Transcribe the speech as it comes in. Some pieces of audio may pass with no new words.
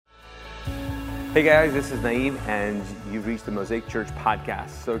Hey guys, this is Naeem, and you've reached the Mosaic Church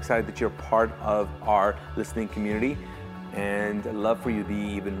podcast. So excited that you're part of our listening community, and I'd love for you to be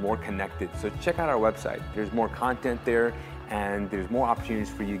even more connected. So check out our website. There's more content there, and there's more opportunities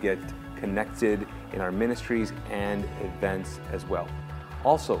for you to get connected in our ministries and events as well.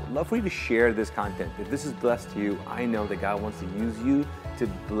 Also, love for you to share this content. If this is blessed to you, I know that God wants to use you to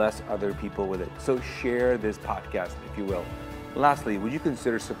bless other people with it. So share this podcast, if you will. Lastly, would you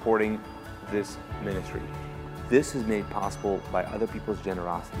consider supporting this ministry? This is made possible by other people's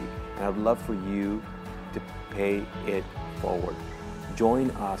generosity, and I'd love for you to pay it forward.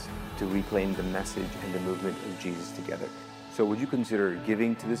 Join us to reclaim the message and the movement of Jesus together. So would you consider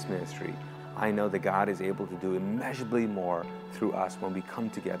giving to this ministry? I know that God is able to do immeasurably more through us when we come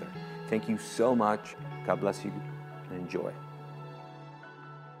together. Thank you so much. God bless you, and enjoy.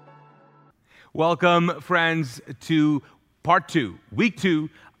 Welcome, friends, to part 2, week 2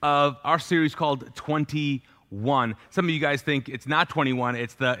 of our series called 21. Some of you guys think it's not 21,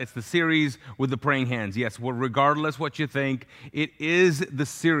 it's the series with the praying hands. Yes, well, regardless what you think, it is the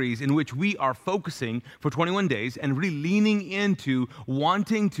series in which we are focusing for 21 days and really leaning into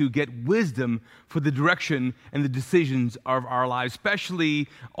wanting to get wisdom for the direction and the decisions of our lives, especially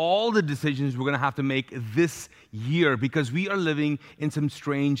all the decisions we're going to have to make this year, because we are living in some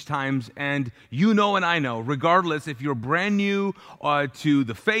strange times, and you know and I know, regardless if you're brand new to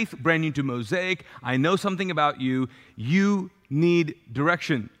the faith, brand new to Mosaic, I know something about you, you need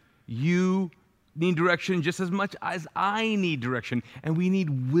direction. You need direction just as much as I need direction, and we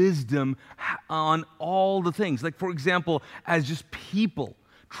need wisdom on all the things. Like, for example, as just people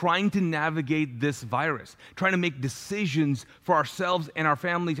trying to navigate this virus, trying to make decisions for ourselves and our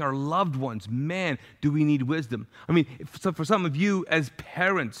families, our loved ones. Man, do we need wisdom. I mean, so for some of you as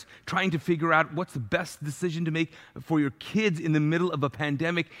parents, trying to figure out what's the best decision to make for your kids in the middle of a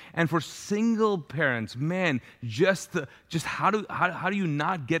pandemic, and for single parents, man, just how do you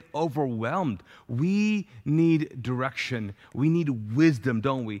not get overwhelmed? We need direction. We need wisdom,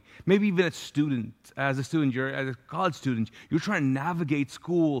 don't we? Maybe even as a student, as a college student, you're trying to navigate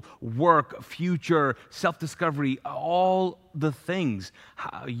school, work, future, self-discovery, all the things.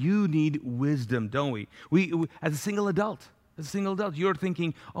 You need wisdom, don't we? We as a single adult, you're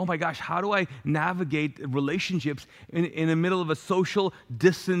thinking, oh my gosh, how do I navigate relationships in the middle of a social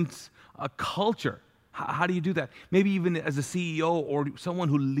distance culture? How do you do that? Maybe even as a CEO or someone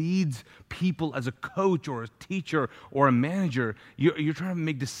who leads people as a coach or a teacher or a manager, you're trying to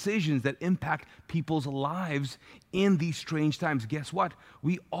make decisions that impact people's lives in these strange times. Guess what?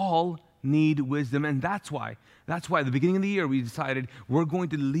 We all need wisdom, and that's why at the beginning of the year we decided we're going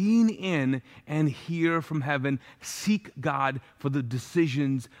to lean in and hear from heaven, seek God for the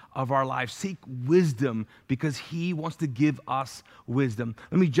decisions of our lives, seek wisdom because He wants to give us wisdom.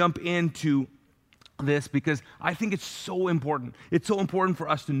 Let me jump into this because I think it's so important. It's so important for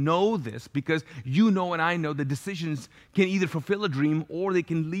us to know this because you know and I know that decisions can either fulfill a dream or they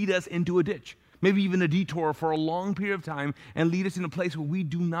can lead us into a ditch, maybe even a detour for a long period of time and lead us in a place where we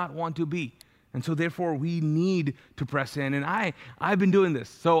do not want to be. And so therefore we need to press in. And I've been doing this.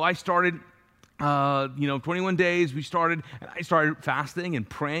 So I started 21 days we started, and I started fasting and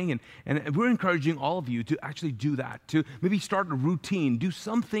praying, and we're encouraging all of you to actually do that, to maybe start a routine, do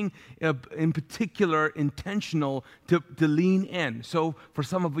something in particular intentional to lean in. So for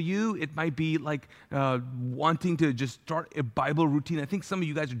some of you, it might be like wanting to just start a Bible routine. I think some of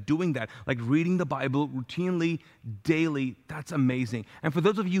you guys are doing that, like reading the Bible routinely, daily. That's amazing. And for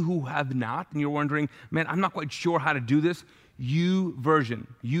those of you who have not, and you're wondering, man, I'm not quite sure how to do this,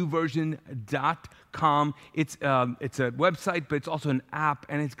 uversion.com. It's a website, but it's also an app,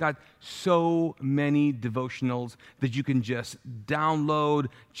 and it's got so many devotionals that you can just download,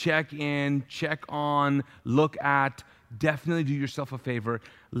 check in, check on, look at. Definitely do yourself a favor.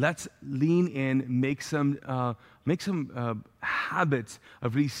 Let's lean in, make some habits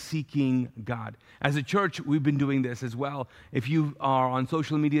of really seeking God. As a church, we've been doing this as well. If you are on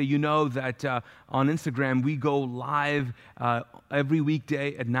social media, you know that on Instagram, we go live every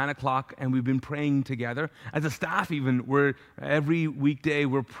weekday at 9 o'clock, and we've been praying together. As a staff even, every weekday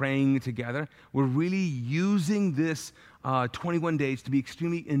we're praying together. We're really using this 21 days to be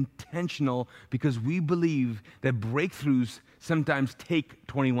extremely intentional because we believe that breakthroughs sometimes take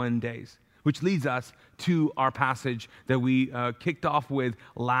 21 days, which leads us to our passage that we kicked off with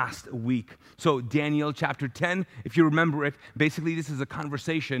last week. So Daniel chapter 10, if you remember it, basically this is a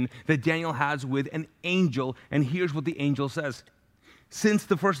conversation that Daniel has with an angel, and here's what the angel says. Since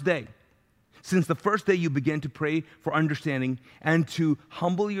the first day you began to pray for understanding and to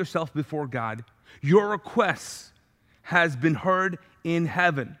humble yourself before God, your requests has been heard in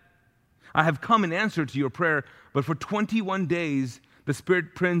heaven. I have come in answer to your prayer, but for 21 days, the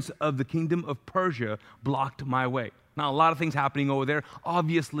spirit prince of the kingdom of Persia blocked my way. Now, a lot of things happening over there.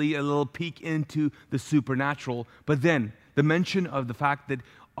 Obviously, a little peek into the supernatural. But then, the mention of the fact that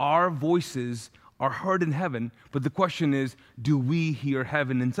our voices are heard in heaven, but the question is, do we hear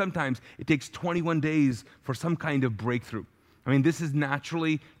heaven? And sometimes it takes 21 days for some kind of breakthrough. I mean, this is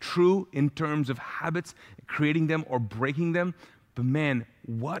naturally true in terms of habits, creating them or breaking them. But man,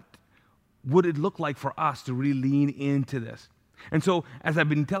 what would it look like for us to really lean into this? And so, as I've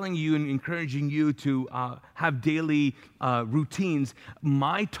been telling you and encouraging you to have daily routines,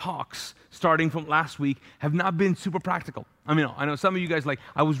 my talks starting from last week have not been super practical. I mean, I know some of you guys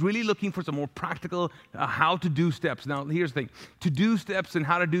I was really looking for some more practical how to do steps. Now, here's the thing. To do steps and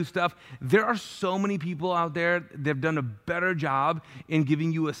how to do stuff, there are so many people out there that have done a better job in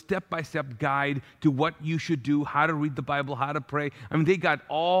giving you a step-by-step guide to what you should do, how to read the Bible, how to pray. I mean, they got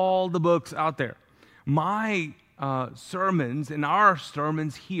all the books out there. My sermons and our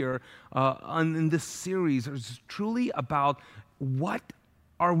sermons here in this series is truly about what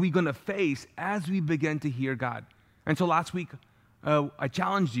are we going to face as we begin to hear God. And so last week, I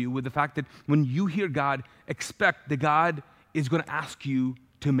challenged you with the fact that when you hear God, expect that God is going to ask you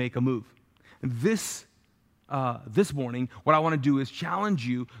to make a move. This morning, what I want to do is challenge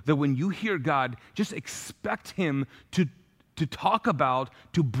you that when you hear God, just expect Him to talk about,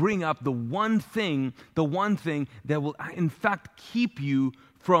 to bring up the one thing that will in fact keep you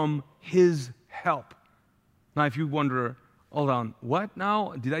from His help. Now, if you wonder, hold on, what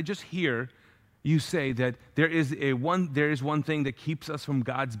now? Did I just hear you say that there is one thing that keeps us from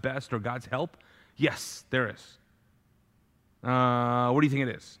God's best or God's help? Yes, there is. What do you think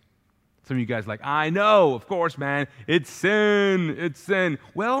it is? Some of you guys I know, of course, man, it's sin, it's sin.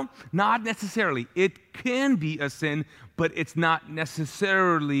 Well, not necessarily. It can be a sin, but it's not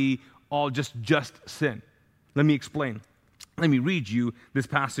necessarily all just sin. Let me explain. Let me read you this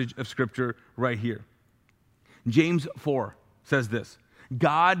passage of Scripture right here. James 4 says this,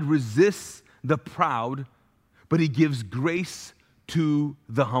 God resists the proud, but He gives grace to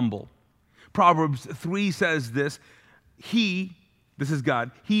the humble. Proverbs 3 says this, this is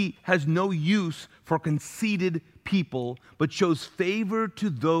God, He has no use for conceited people, but shows favor to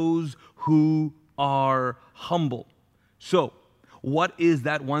those who are humble. So, what is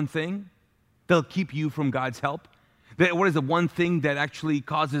that one thing that'll keep you from God's help? What is the one thing that actually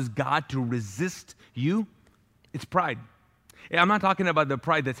causes God to resist you? It's pride. I'm not talking about the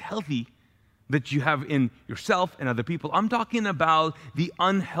pride that's healthy, that you have in yourself and other people. I'm talking about the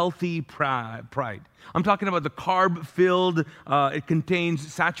unhealthy pride. I'm talking about the carb-filled, it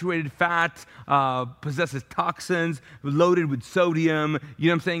contains saturated fat, possesses toxins, loaded with sodium. You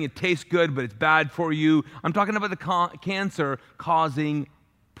know what I'm saying? It tastes good, but it's bad for you. I'm talking about the cancer-causing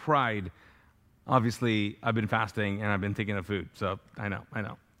pride. Obviously, I've been fasting and I've been thinking of food, so I know,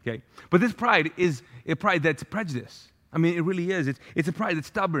 okay? But this pride is a pride that's prejudice. I mean, it really is. It's a pride that's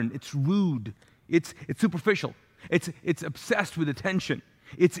stubborn. It's rude. It's superficial. It's obsessed with attention.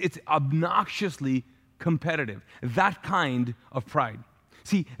 It's obnoxiously competitive. That kind of pride.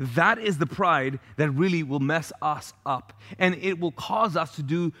 See, that is the pride that really will mess us up. And it will cause us to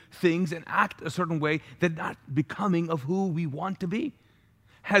do things and act a certain way that not becoming of who we want to be.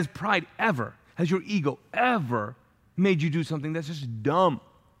 Has your ego ever made you do something that's just dumb?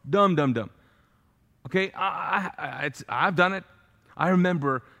 Okay, I've done it. I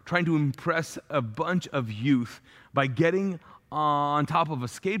remember trying to impress a bunch of youth by getting on top of a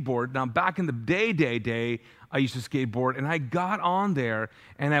skateboard. Now, back in the day, I used to skateboard, and I got on there,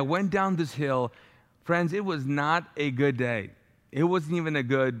 and I went down this hill. Friends, it was not a good day. It wasn't even a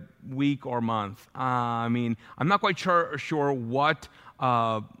good week or month. I mean, I'm not quite sure what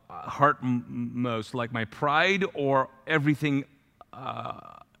hurt most, like my pride or everything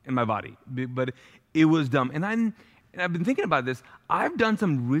in my body. But it was dumb. And I've been thinking about this. I've done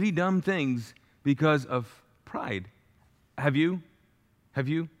some really dumb things because of pride. Have you?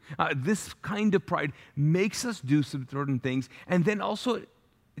 This kind of pride makes us do some certain things, and then also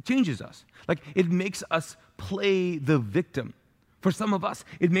it changes us. Like, it makes us play the victim. For some of us,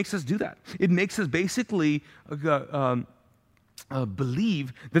 it makes us do that. It makes us basically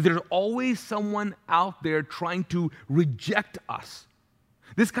believe that there's always someone out there trying to reject us.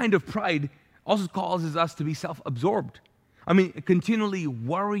 This kind of pride also causes us to be self-absorbed. I mean, continually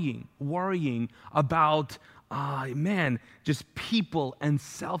worrying about, just people and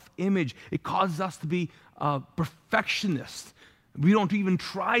self-image. It causes us to be perfectionists. We don't even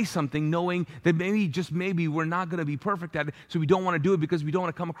try something knowing that maybe we're not going to be perfect at it, so we don't want to do it because we don't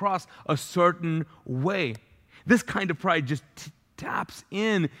want to come across a certain way. This kind of pride just taps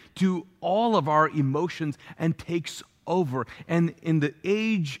in to all of our emotions and takes over. And in the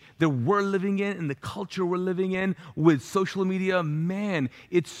age that we're living in the culture we're living in with social media, man,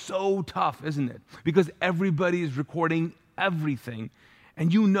 it's so tough, isn't it? Because everybody is recording everything.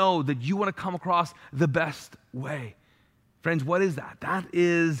 And you know that you want to come across the best way. Friends, what is that? That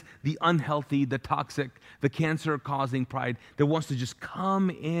is the unhealthy, the toxic, the cancer-causing pride that wants to just come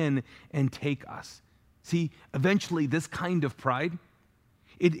in and take us. See, eventually this kind of pride,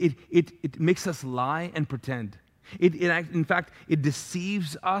 it makes us lie and pretend. In fact, it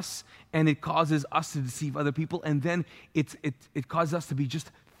deceives us, and it causes us to deceive other people, and then it causes us to be just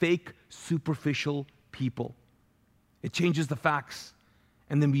fake, superficial people. It changes the facts,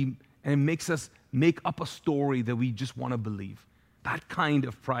 and it makes us make up a story that we just want to believe. That kind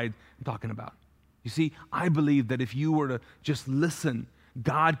of pride I'm talking about. You see, I believe that if you were to just listen,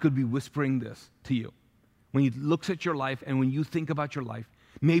 God could be whispering this to you. When He looks at your life and when you think about your life,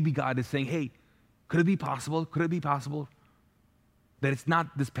 maybe God is saying, hey, could it be possible that it's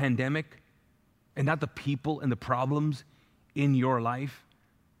not this pandemic and not the people and the problems in your life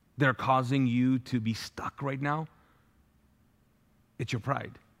that are causing you to be stuck right now? It's your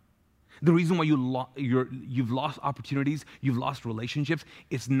pride. The reason why you've lost opportunities, you've lost relationships,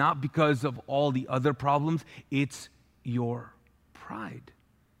 it's not because of all the other problems, it's your pride.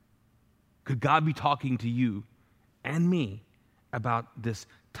 Could God be talking to you and me about this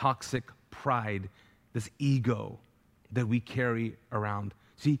toxic pride, this ego that we carry around?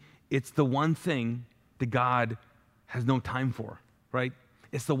 See, it's the one thing that God has no time for, right?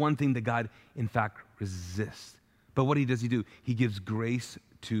 It's the one thing that God, in fact, resists. But what does He do? He gives grace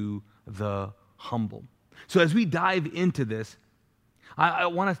to the humble. So as we dive into this, I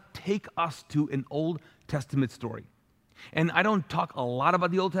want to take us to an Old Testament story. And I don't talk a lot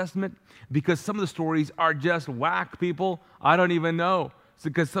about the Old Testament because some of the stories are just whack, people. I don't even know. It's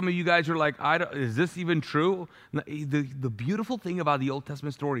because some of you guys are like, is this even true? The beautiful thing about the Old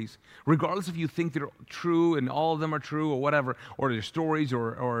Testament stories, regardless if you think they're true and all of them are true or whatever, or they're stories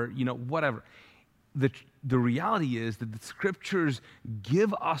or whatever, the reality is that the Scriptures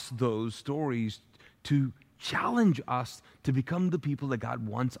give us those stories to challenge us to become the people that God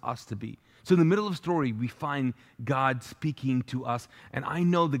wants us to be. So in the middle of the story, we find God speaking to us, and I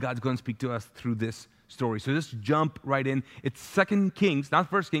know that God's going to speak to us through this story. So just jump right in. It's 2 Kings,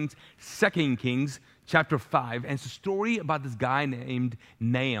 not 1 Kings, 2 Kings, chapter 5, and it's a story about this guy named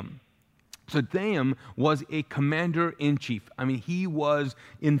Naeem. So Naeem was a commander-in-chief. I mean, he was,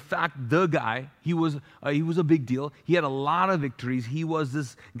 in fact, the guy. He was a big deal. He had a lot of victories. He was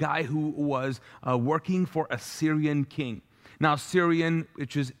this guy who was working for a Syrian king. Now, Syrian,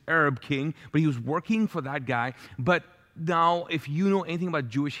 which is Arab king, but he was working for that guy. But now, if you know anything about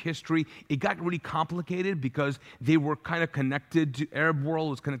Jewish history, it got really complicated because they were kind of connected to Arab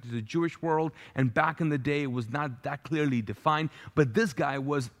world, was connected to the Jewish world, and back in the day, it was not that clearly defined. But this guy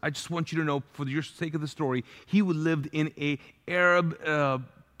was, I just want you to know, for your sake of the story, he lived in a Arab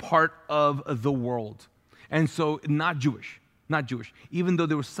part of the world. And so, not Jewish, even though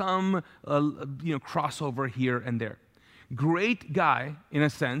there was some crossover here and there. Great guy, in a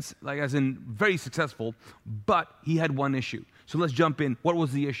sense, like as in very successful, but he had one issue. So let's jump in. What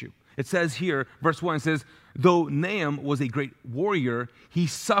was the issue? It says here, verse 1, it says, though Naeem was a great warrior, he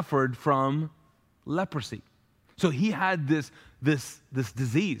suffered from leprosy. So he had this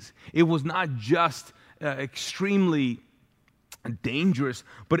disease. It was not just extremely dangerous,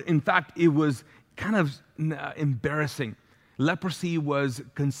 but in fact, it was kind of embarrassing. Leprosy was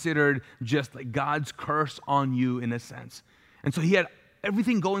considered just like God's curse on you in a sense. And so he had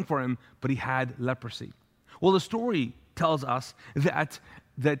everything going for him, but he had leprosy. Well, the story tells us that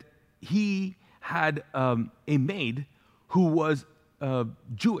he had a maid who was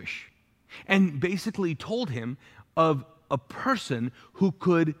Jewish and basically told him of a person who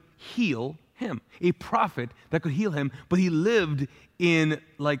could heal him, a prophet that could heal him, but he lived in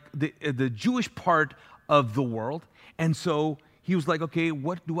like the Jewish part of the world. And so he was like, okay,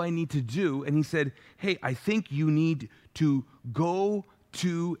 what do I need to do? And he said, hey, I think you need to go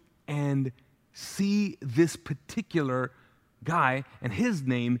to and see this particular guy, and his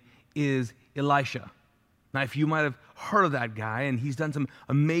name is Elisha. Now, if you might have heard of that guy, and he's done some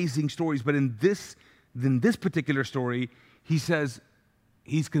amazing stories, but in this particular story, he says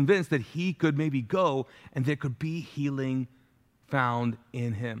he's convinced that he could maybe go and there could be healing found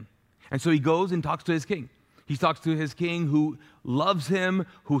in him. And so he goes and talks to his king. He talks to his king who loves him,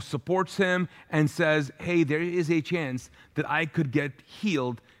 who supports him, and says, hey, there is a chance that I could get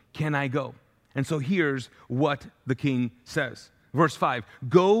healed. Can I go? And so here's what the king says. Verse 5,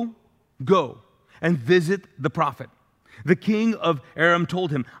 go and visit the prophet. The king of Aram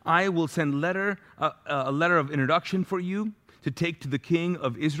told him, I will send a letter of introduction for you to take to the king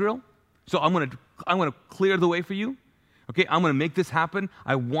of Israel. So I'm going to clear the way for you. Okay, I'm going to make this happen.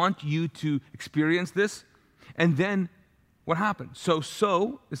 I want you to experience this. And then what happened? So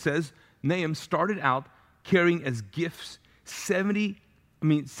it says, Naeem started out carrying as gifts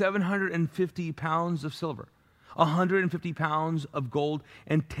 750 pounds of silver, 150 pounds of gold,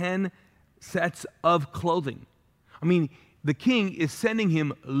 and 10 sets of clothing. I mean, the king is sending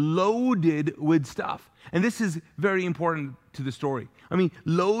him loaded with stuff. And this is very important to the story. I mean,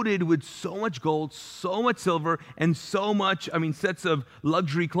 loaded with so much gold, so much silver, and so much, sets of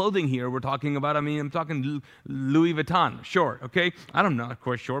luxury clothing here we're talking about. I'm talking Louis Vuitton, sure, okay? I don't know, of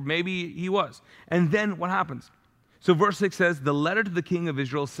course, sure. Maybe he was. And then what happens? So verse 6 says, the letter to the king of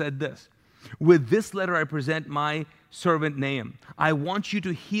Israel said this, with this letter I present my servant Naeem. I want you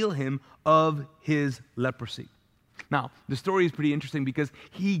to heal him of his leprosy. Now, the story is pretty interesting because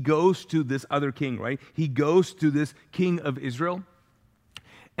he goes to this other king, right? He goes to this king of Israel,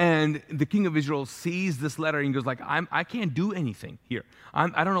 and the king of Israel sees this letter and goes like, I can't do anything here.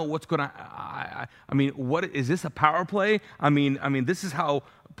 I don't know what's going to, what is this, a power play? This is how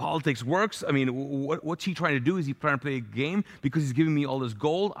politics works. What's he trying to do? Is he trying to play a game because he's giving me all this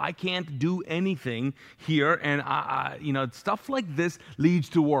gold? I can't do anything here, and stuff like this leads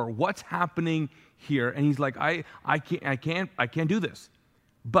to war. What's happening here? And he's like, I can't do this.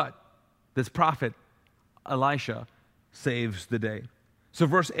 But this prophet Elisha saves the day. So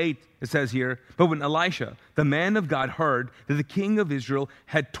verse 8, it says here, but when Elisha, the man of God, heard that the king of Israel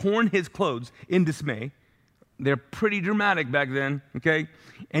had torn his clothes in dismay, they're pretty dramatic back then, okay?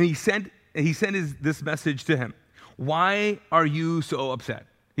 And he sent this message to him. Why are you so upset?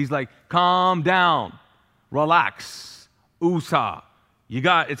 He's like, calm down, relax, USA.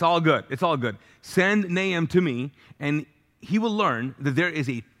 It's all good. It's all good. Send Naeem to me, and he will learn that there is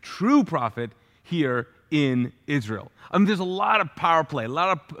a true prophet here in Israel. There's a lot of power play, a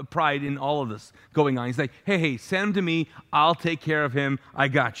lot of pride in all of this going on. He's like, hey, send him to me. I'll take care of him. I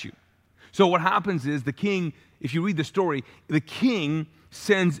got you. So what happens is the king, if you read the story, the king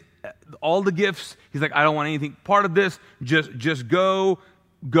sends all the gifts. He's like, I don't want anything part of this. Just go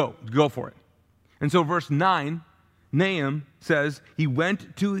for it. And so verse 9, Naeem says he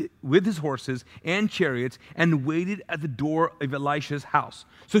went with his horses and chariots and waited at the door of Elisha's house.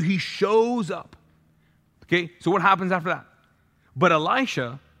 So he shows up. Okay, so what happens after that? But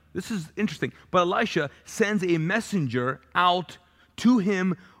Elisha, this is interesting, but Elisha sends a messenger out to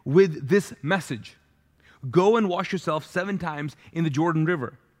him with this message. Go and wash yourself 7 times in the Jordan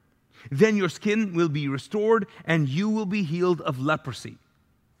River. Then your skin will be restored and you will be healed of leprosy.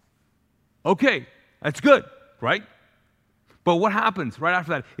 Okay, that's good, right? But what happens right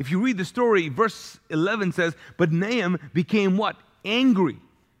after that? If you read the story, verse 11 says, but Naeem became what? Angry.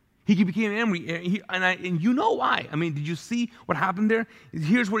 He became angry, and you know why. Did you see what happened there?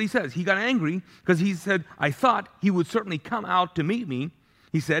 Here's what he says. He got angry because he said, I thought he would certainly come out to meet me,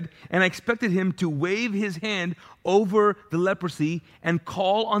 he said, and I expected him to wave his hand over the leprosy and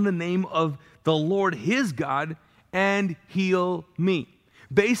call on the name of the Lord his God and heal me.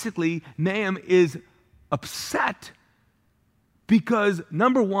 Basically, Naeem is upset because,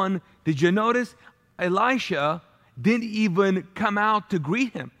 number one, did you notice Elisha didn't even come out to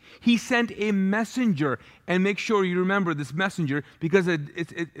greet him? He sent a messenger, and make sure you remember this messenger because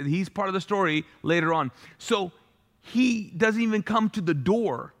he's part of the story later on. So he doesn't even come to the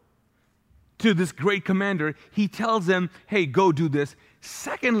door to this great commander. He tells him, hey, go do this.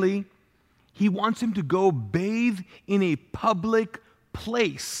 Secondly, he wants him to go bathe in a public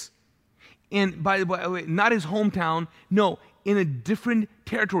place. And by the way, not his hometown, no, in a different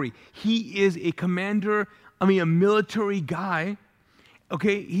territory. He is a commander, a military guy.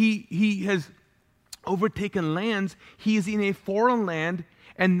 Okay, he has overtaken lands. He is in a foreign land,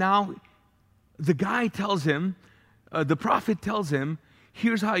 and now the guy tells him, the prophet tells him,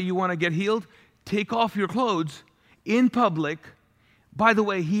 here's how you want to get healed. Take off your clothes in public. By the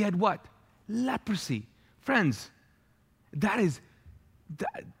way, he had what? Leprosy. Friends, that's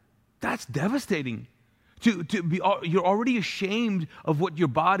devastating. You're already ashamed of what your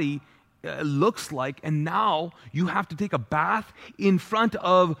body looks like, and now you have to take a bath in front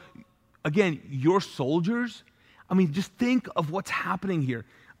of, again, your soldiers. Just think of what's happening here.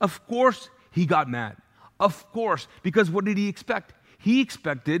 Of course he got mad. Of course, because what did he expect? He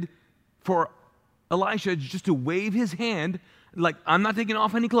expected for Elisha just to wave his hand, like, I'm not taking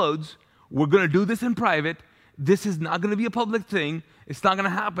off any clothes. We're going to do this in private. This is not going to be a public thing. It's not going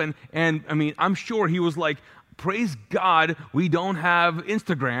to happen. And I'm sure he was like, praise God we don't have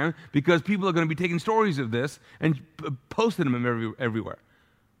Instagram, because people are going to be taking stories of this and posting them everywhere.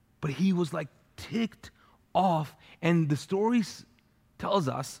 But he was like ticked off, and the story tells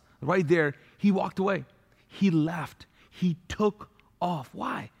us right there, he walked away. He left. He took off.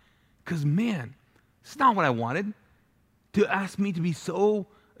 Why? Because, man, it's not what I wanted. To ask me to be so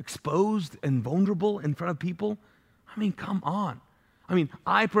exposed and vulnerable in front of people? I mean, come on. I mean,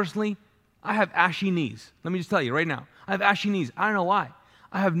 I personally have ashy knees. Let me just tell you right now. I have ashy knees. I don't know why.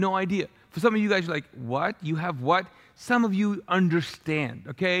 I have no idea. For some of you guys, you're like, what? You have what? Some of you understand,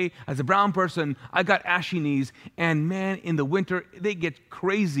 okay? As a brown person, I got ashy knees, and man, in the winter, they get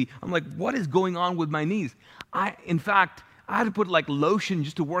crazy. I'm like, what is going on with my knees? In fact, I had to put like lotion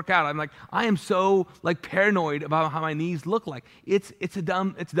just to work out. I'm like, I am so like paranoid about how my knees look like. It's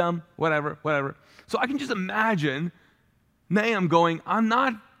dumb, whatever. So I can just imagine Naeem going, I'm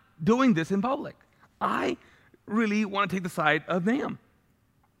not doing this in public. I really want to take the side of Naeem,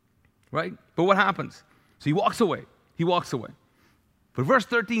 right? But what happens? So he walks away. But verse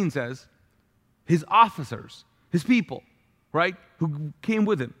 13 says, his officers, his people, right, who came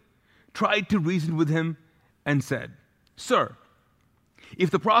with him, tried to reason with him and said, Sir,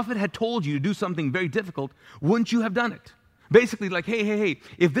 if the prophet had told you to do something very difficult, wouldn't you have done it? Basically, like, hey,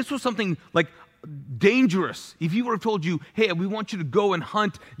 if this was something like dangerous, if he would have told you, hey, we want you to go and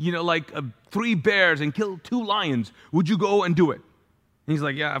hunt, 3 bears and kill 2 lions, would you go and do it? And he's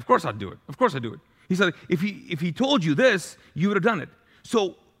like, yeah, of course I'd do it. Of course I'd do it. He said, if he told you this, you would have done it.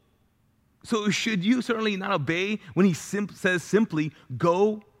 So should you certainly not obey when he says simply,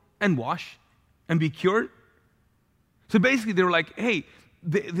 go and wash and be cured? So basically, they were like, hey,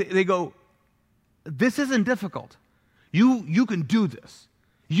 they go, this isn't difficult. You can do this.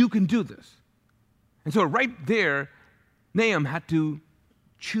 You can do this. And so right there, Naeem had to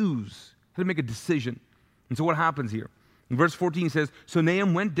choose, had to make a decision. And so what happens here? In verse 14 it says, so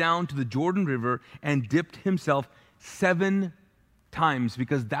Naeem went down to the Jordan River and dipped himself 7 times,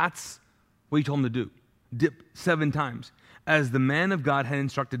 because that's what he told him to do. Dip 7 times. As the man of God had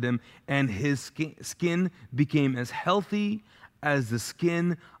instructed him, and his skin became as healthy as the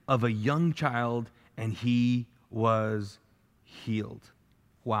skin of a young child, and he was healed.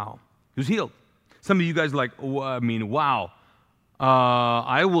 Wow. He was healed. Some of you guys are like, wow.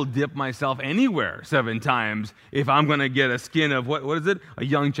 I will dip myself anywhere 7 times if I'm going to get a skin of, what is it? A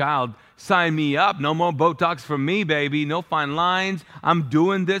young child. Sign me up. No more Botox for me, baby. No fine lines. I'm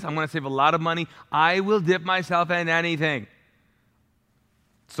doing this. I'm going to save a lot of money. I will dip myself in anything.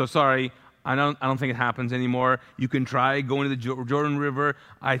 So sorry, I don't think it happens anymore. You can try going to the Jordan River.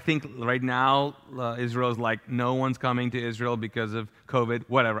 I think right now Israel's like, no one's coming to Israel because of COVID,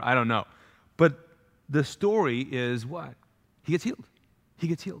 whatever. I don't know. But the story is what? He gets healed. He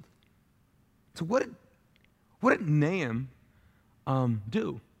gets healed. So what did Naeem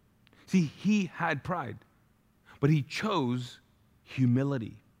do? See, he had pride, but he chose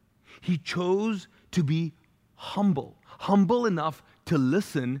humility. He chose to be humble enough to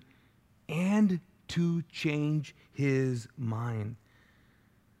listen and to change his mind.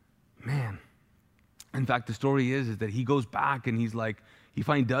 Man. In fact, the story is that he goes back and he's like, he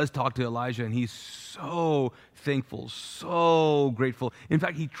finally does talk to Elijah, and he's so thankful, so grateful. In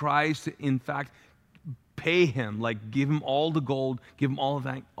fact, he tries to, pay him, like give him all the gold, give him all of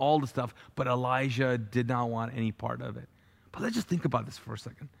that, all the stuff, but Elijah did not want any part of it. But let's just think about this for a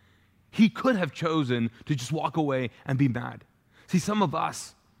second. He could have chosen to just walk away and be mad. See, some of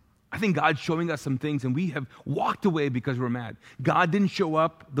us, I think God's showing us some things, and we have walked away because we're mad. God didn't show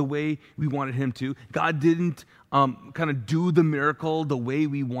up the way we wanted him to. God didn't kind of do the miracle the way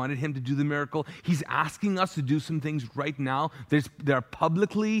we wanted him to do the miracle. He's asking us to do some things right now. They're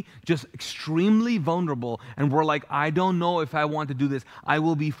publicly just extremely vulnerable, and we're like, I don't know if I want to do this. I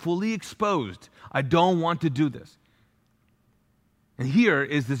will be fully exposed. I don't want to do this. And here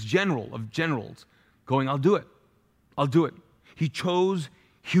is this general of generals going, I'll do it. I'll do it. He chose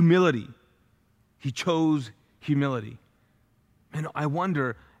humility. He chose humility. And I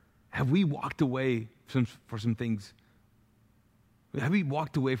wonder, have we walked away for some things? Have we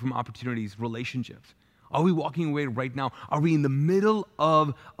walked away from opportunities, relationships? Are we walking away right now? Are we in the middle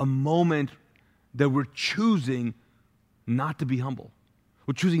of a moment that we're choosing not to be humble?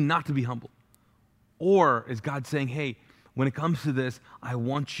 We're choosing not to be humble. Or is God saying, hey, when it comes to this, I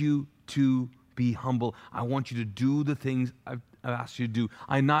want you to be humble. I want you to do the things I've asked you to do.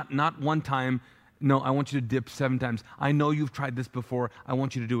 Not one time. No, I want you to dip 7 times. I know you've tried this before. I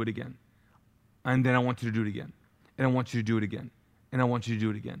want you to do it again. And then I want you to do it again. And I want you to do it again. And I want you to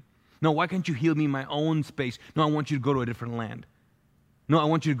do it again. No, why can't you heal me in my own space? No, I want you to go to a different land. No, I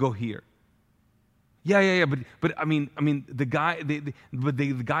want you to go here. Yeah. But I mean, the guy, the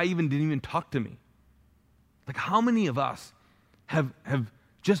guy didn't even talk to me. Like, how many of us have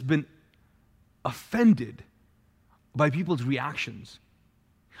just been offended by people's reactions?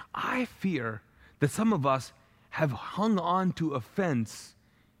 I fear that some of us have hung on to offense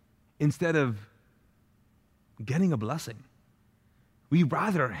instead of getting a blessing. We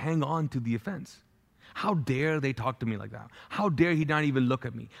rather hang on to the offense. How dare they talk to me like that? How dare he not even look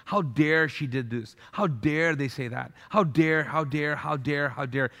at me? How dare she did this? How dare they say that? How dare.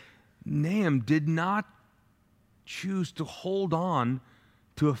 Naeem did not choose to hold on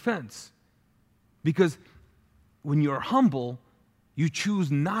to offense. Because when you're humble, you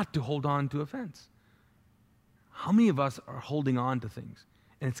choose not to hold on to offense. How many of us are holding on to things?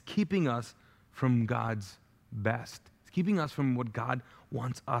 And it's keeping us from God's best. It's keeping us from what God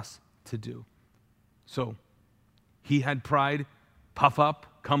wants us to do. So, he had pride, puff up,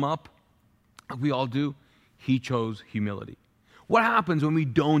 come up, like we all do. He chose humility. What happens when we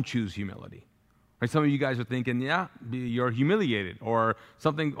don't choose humility? Right, some of you guys are thinking, yeah, you're humiliated or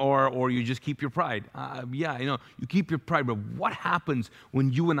something, or you just keep your pride. You keep your pride, but what happens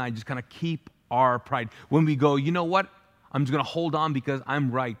when you and I just kind of keep our pride? When we go, you know what? I'm just going to hold on because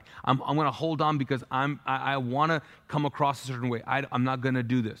I'm right. I'm going to hold on because I want to come across a certain way. I'm not going to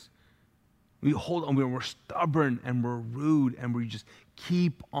do this. We hold on, we're stubborn and we're rude and we just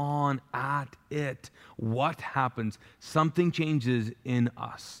keep on at it. What happens? Something changes in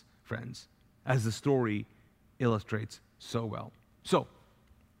us, friends, as the story illustrates so well. So,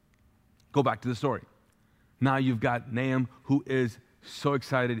 go back to the story. Now you've got Naeem, who is so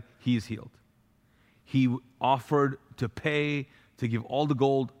excited he is healed. He offered to pay, to give all the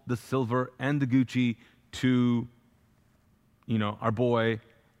gold, the silver, and the Gucci to, our boy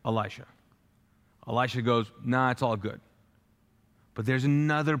Elisha. Elisha goes, nah, it's all good. But there's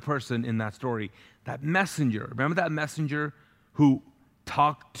another person in that story, that messenger. Remember that messenger who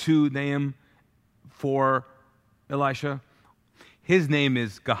talked to Naeem for Elisha? His name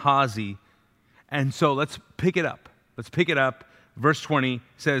is Gehazi. And so let's pick it up. Verse 20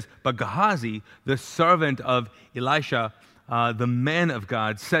 says, but Gehazi, the servant of Elisha, the man of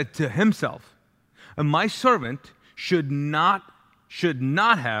God, said to himself, my servant should not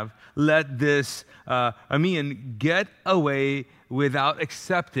have let this Aramean get away without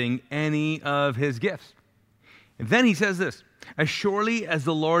accepting any of his gifts. And then he says this, as surely as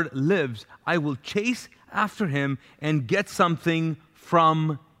the Lord lives, I will chase after him and get something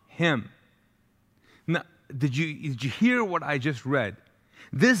from him. Now, did you hear what I just read?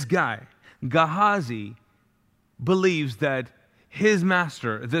 This guy, Gehazi, believes that his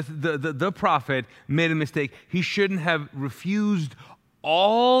master, the prophet, made a mistake. He shouldn't have refused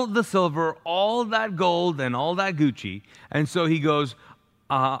all the silver, all that gold, and all that Gucci. And so he goes,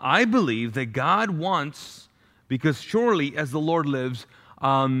 I believe that God wants, because surely as the Lord lives,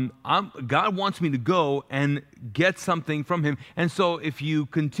 God wants me to go and get something from him. And so if you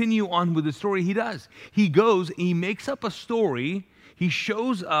continue on with the story, he does. He goes, he makes up a story. He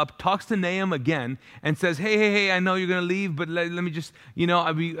shows up, talks to Naeem again, and says, hey, I know you're going to leave, but let me just,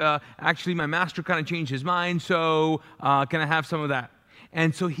 actually my master kind of changed his mind, so can I have some of that?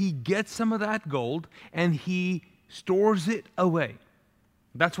 And so he gets some of that gold, and he stores it away.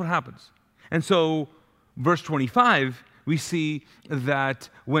 That's what happens. And so verse 25, we see that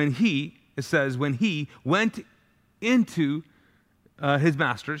when he went into his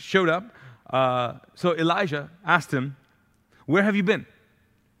master, showed up, so Elijah asked him, where have you been?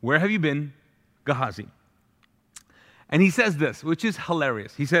 Where have you been, Gehazi? And he says this, which is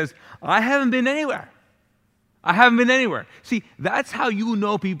hilarious. He says, I haven't been anywhere. See, that's how you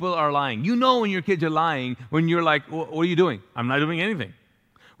know people are lying. You know when your kids are lying, when you're like, what are you doing? I'm not doing anything.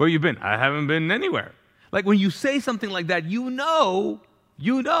 Where you been? I haven't been anywhere. Like when you say something like that, you know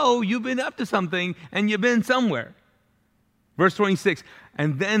you've been up to something and you've been somewhere. Verse 26,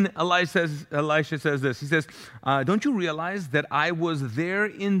 and then Elisha says this. He says, don't you realize that I was there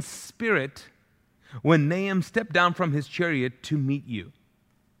in spirit when Naeem stepped down from his chariot to meet you?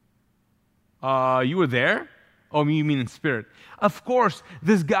 You were there? Oh, you mean in spirit? Of course,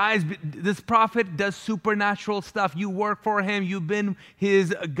 this prophet does supernatural stuff. You work for him. You've been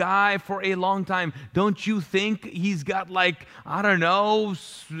his guy for a long time. Don't you think he's got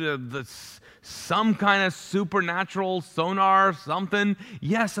some kind of supernatural sonar, something?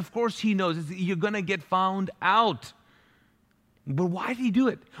 Yes, of course he knows. You're going to get found out. But why did he do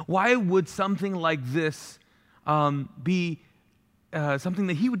it? Why would something like this be something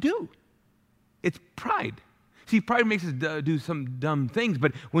that he would do? It's pride. See, pride makes us do some dumb things,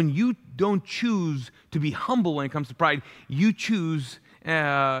 but when you don't choose to be humble when it comes to pride, you choose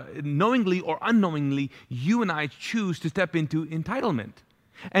knowingly or unknowingly, you and I choose to step into entitlement.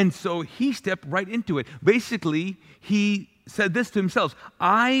 And so he stepped right into it. Basically, he said this to himself: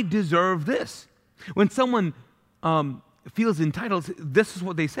 I deserve this. When someone feels entitled, this is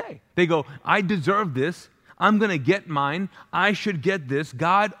what they say. They go, I deserve this. I'm going to get mine. I should get this.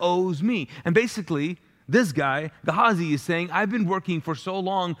 God owes me. And basically, this guy, Gehazi, is saying, I've been working for so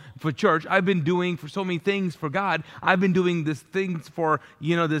long for church. I've been doing for so many things for God. I've been doing these things for,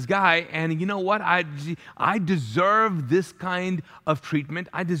 this guy. And you know what? I deserve this kind of treatment.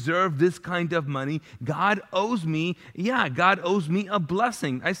 I deserve this kind of money. God owes me. Yeah, God owes me a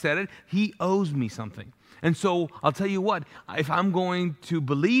blessing. I said it. He owes me something. And so I'll tell you what, if I'm going to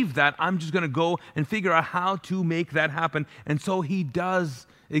believe that, I'm just going to go and figure out how to make that happen. And so he does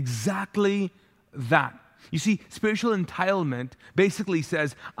exactly that. You see, spiritual entitlement basically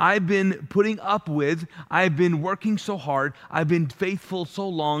says, I've been putting up with, I've been working so hard, I've been faithful so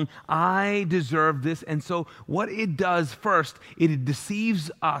long, I deserve this. And so what it does first, it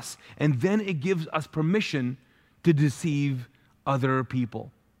deceives us, and then it gives us permission to deceive other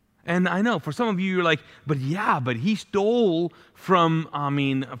people. And I know for some of you, you're like, but he stole from a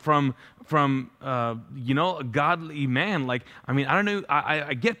godly man. Like, I don't know.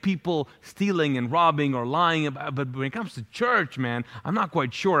 I get people stealing and robbing or lying, but when it comes to church, man, I'm not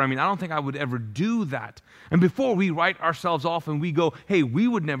quite sure. I don't think I would ever do that. And before we write ourselves off and we go, hey, we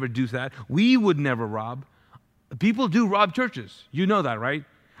would never do that. We would never rob. People do rob churches. You know that, right?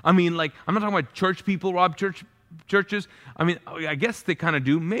 I'm not talking about church people rob churches. I guess they kind of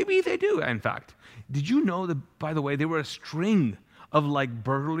do. Maybe they do, in fact. Did you know that, by the way, there were a string of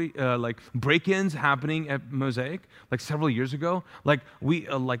burglary, break-ins happening at Mosaic, several years ago? One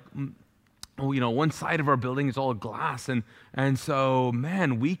side of our building is all glass, and so,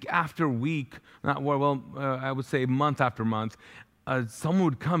 man, week after week, I would say month after month, someone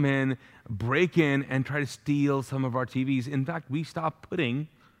would come in, break in, and try to steal some of our TVs. In fact, we stopped putting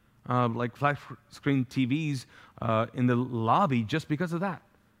flat screen TVs in the lobby just because of that.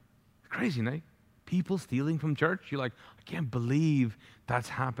 Crazy, right? People stealing from church. You're like, I can't believe that's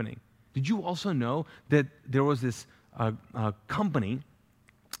happening. Did you also know that there was this company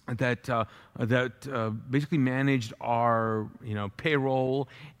that basically managed our payroll,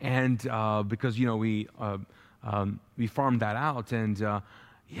 and because we farmed that out, and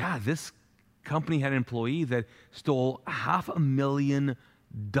this company had an employee that stole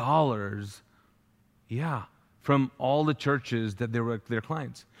 $500,000 from all the churches that they were their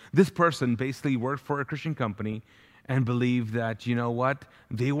clients. This person basically worked for a Christian company and believed that,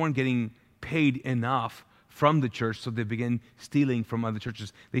 they weren't getting paid enough from the church, so they began stealing from other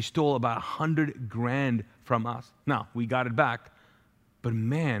churches. They stole about $100,000 from us. Now, we got it back, but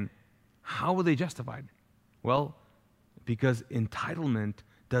man, how were they justified? Well, because entitlement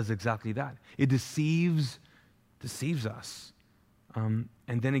does exactly that. It deceives us. And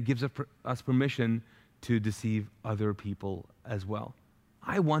then it gives us permission to deceive other people as well.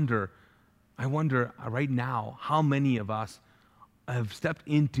 I wonder right now how many of us have stepped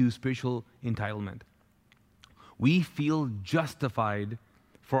into spiritual entitlement. We feel justified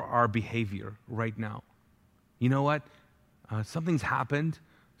for our behavior right now. You know what? Something's happened.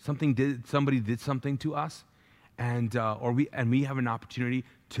 Somebody did something to us, and we have an opportunity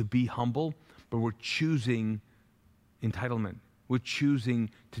to be humble, but we're choosing entitlement. We're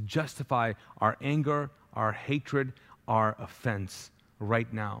choosing to justify our anger, our hatred, our offense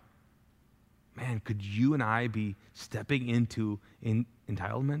right now. Man, could you and I be stepping into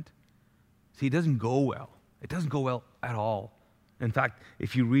entitlement? See, it doesn't go well. It doesn't go well at all. In fact,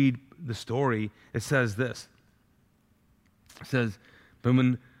 if you read the story, it says this. It says, but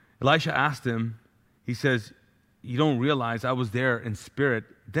when Elisha asked him, he says, you don't realize I was there in spirit.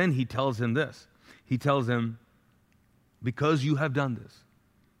 Then he tells him this. He tells him, because you have done this,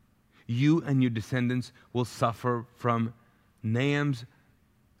 you and your descendants will suffer from Naeem's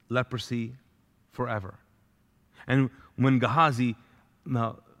leprosy forever. And when Gehazi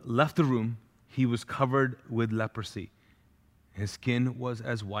left the room, he was covered with leprosy. His skin was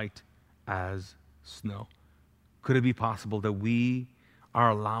as white as snow. Could it be possible that we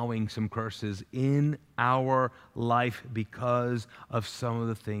are allowing some curses in our life because of some of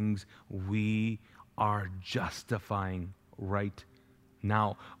the things we are justifying right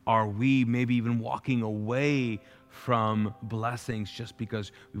now? Are we maybe even walking away from blessings just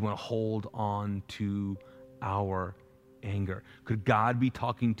because we want to hold on to our anger? Could God be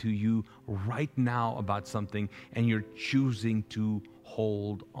talking to you right now about something and you're choosing to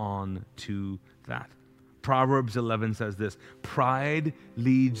hold on to that? Proverbs 11 says this: pride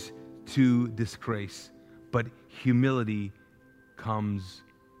leads to disgrace, but humility comes,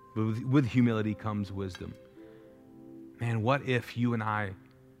 with humility comes wisdom. Man, what if you and I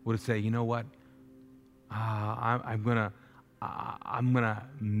would say, you know what? I'm gonna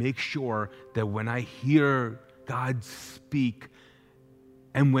make sure that when I hear God speak,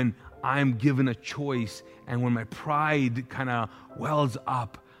 and when I'm given a choice, and when my pride kind of wells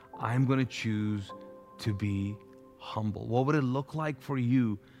up, I'm gonna choose to be humble. What would it look like for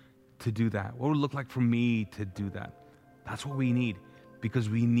you to do that? What would it look like for me to do that? That's what we need, because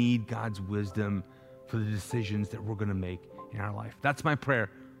we need God's wisdom for the decisions that we're gonna make in our life. That's my prayer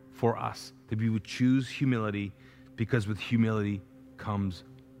for us, that we would choose humility, because with humility comes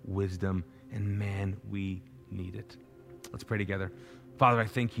wisdom, and man, we need it. Let's pray together. Father, I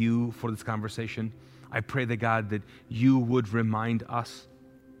thank you for this conversation. I pray that, God, that you would remind us,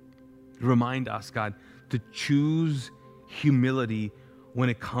 God, to choose humility when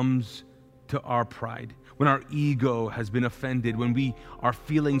it comes to our pride, when our ego has been offended, when our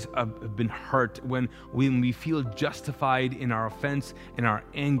feelings have been hurt, when we feel justified in our offense, in our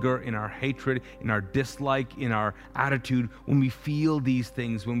anger, in our hatred, in our dislike, in our attitude, when we feel these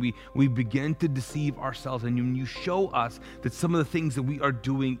things, when we begin to deceive ourselves, and when you show us that some of the things that we are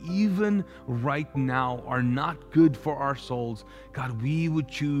doing even right now are not good for our souls, God, we would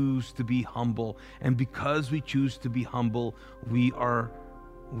choose to be humble. And because we choose to be humble, we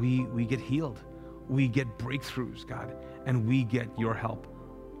get healed. We get breakthroughs, God, and we get your help.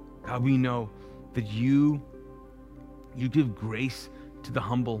 God, we know that you give grace to the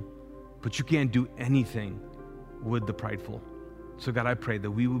humble, but you can't do anything with the prideful. So God, I pray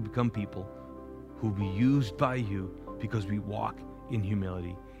that we will become people who will be used by you because we walk in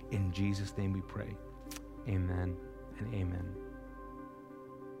humility. In Jesus' name we pray. Amen and amen.